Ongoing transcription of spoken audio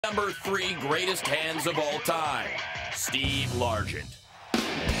Number 3 greatest hands of all time, Steve Largent.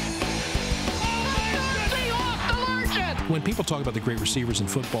 When people talk about the great receivers in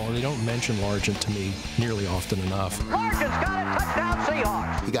football, they don't mention Largent to me nearly often enough. Largent's got it, touchdown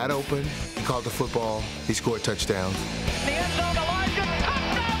Seahawks. He got open, he caught the football, he scored touchdowns. The end zone to Largent,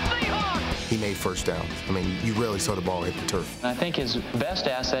 touchdown Seahawks. He made first downs. I mean, you rarely saw the ball hit the turf. I think his best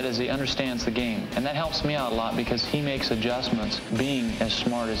asset is he understands the game, and that helps me out a lot because he makes adjustments. Being as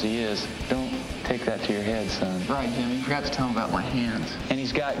smart as he is, don't take that to your head, son. Right, Jimmy. You forgot to tell him about my hands. And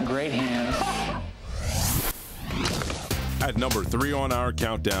he's got great hands. At number 3 on our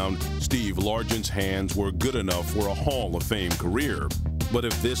countdown, Steve Largent's hands were good enough for a Hall of Fame career. But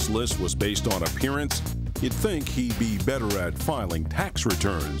if this list was based on appearance, you'd think he'd be better at filing tax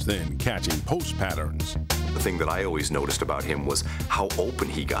returns than catching post patterns. The thing that I always noticed about him was how open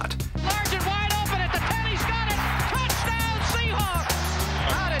he got. Largent wide open at the 10, he's got it, touchdown Seahawks.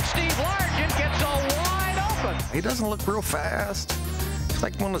 How did Steve Largent get so wide open? He doesn't look real fast. He's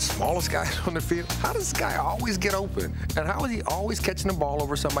like one of the smallest guys on the field. How does this guy always get open? And how is he always catching the ball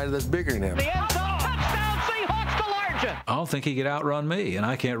over somebody that's bigger than him? The end zone, touchdown Seahawks to Largent. I don't think he could outrun me, and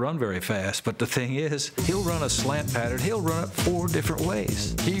I can't run very fast. But the thing is, he'll run a slant pattern. He'll run it 4 different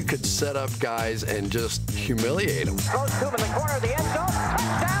ways. He could set up guys and just humiliate them. Throws to him in the corner of the end zone,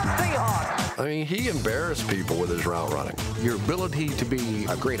 touchdown Seahawks. I mean, he embarrassed people with his route running. Your ability to be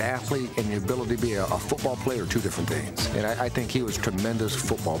a great athlete and your ability to be a football player are 2 different things. And I think he was a tremendous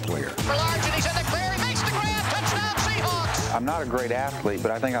football player. For Largent, he's in the clear, he makes the grab, touchdown Seahawks. I'm not a great athlete, but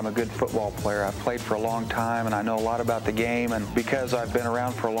I think I'm a good football player. I've played for a long time, and I know a lot about the game. And because I've been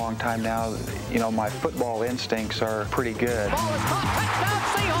around for a long time now, you know, my football instincts are pretty good. Ball is caught, touchdown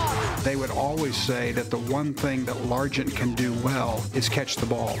Seahawks. They would always say that the one thing that Largent can do well is catch the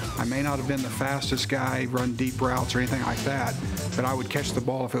ball. I may not have been the fastest guy, run deep routes or anything like that, but I would catch the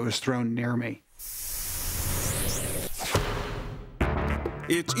ball if it was thrown near me.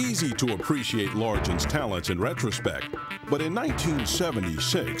 It's easy to appreciate Largent's talents in retrospect, but in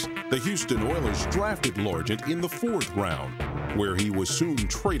 1976, the Houston Oilers drafted Largent in the 4th round, where he was soon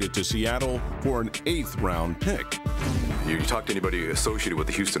traded to Seattle for an 8th-round pick. You talk to anybody associated with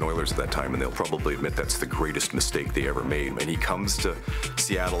the Houston Oilers at that time, and they'll probably admit that's the greatest mistake they ever made. And he comes to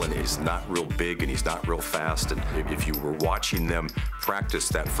Seattle, and he's not real big, and he's not real fast. And if you were watching them practice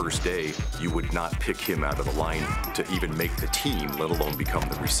that first day, you would not pick him out of the line to even make the team, let alone become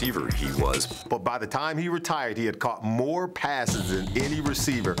the receiver he was. But by the time he retired, he had caught more passes than any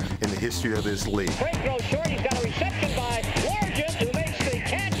receiver in the history of this league. Quick throw short, he's got a reception by Largent, who makes the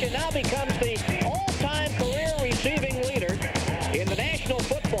catch and now becomes the all-time career receiving leader in the National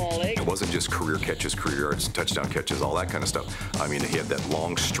Football League. It wasn't just career catches, career yards, touchdown catches, all that kind of stuff. I mean, he had that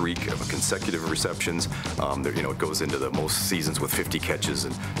long streak of consecutive receptions. You know, it goes into the most seasons with 50 catches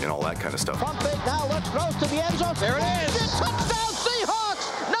and all that kind of stuff. Pump fake now, looks, throws to the end zone. There it is. It's touchdown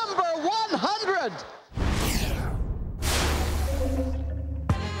Seahawks, number 100.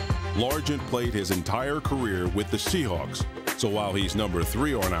 Largent played his entire career with the Seahawks, so while he's number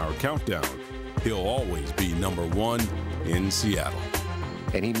 3 on our countdown, he'll always be number 1 in Seattle.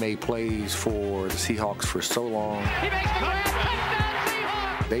 And he made plays for the Seahawks for so long. He makes the grab, touchdown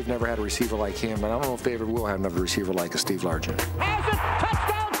Seahawks. They've never had a receiver like him, and I don't know if they ever will have another receiver like a Steve Largent. Has it,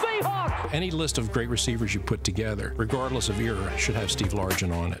 touchdown Seahawks. Any list of great receivers you put together, regardless of era, should have Steve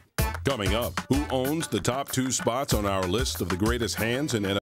Largent on it. Coming up, who owns the top 2 spots on our list of the greatest hands in NFL?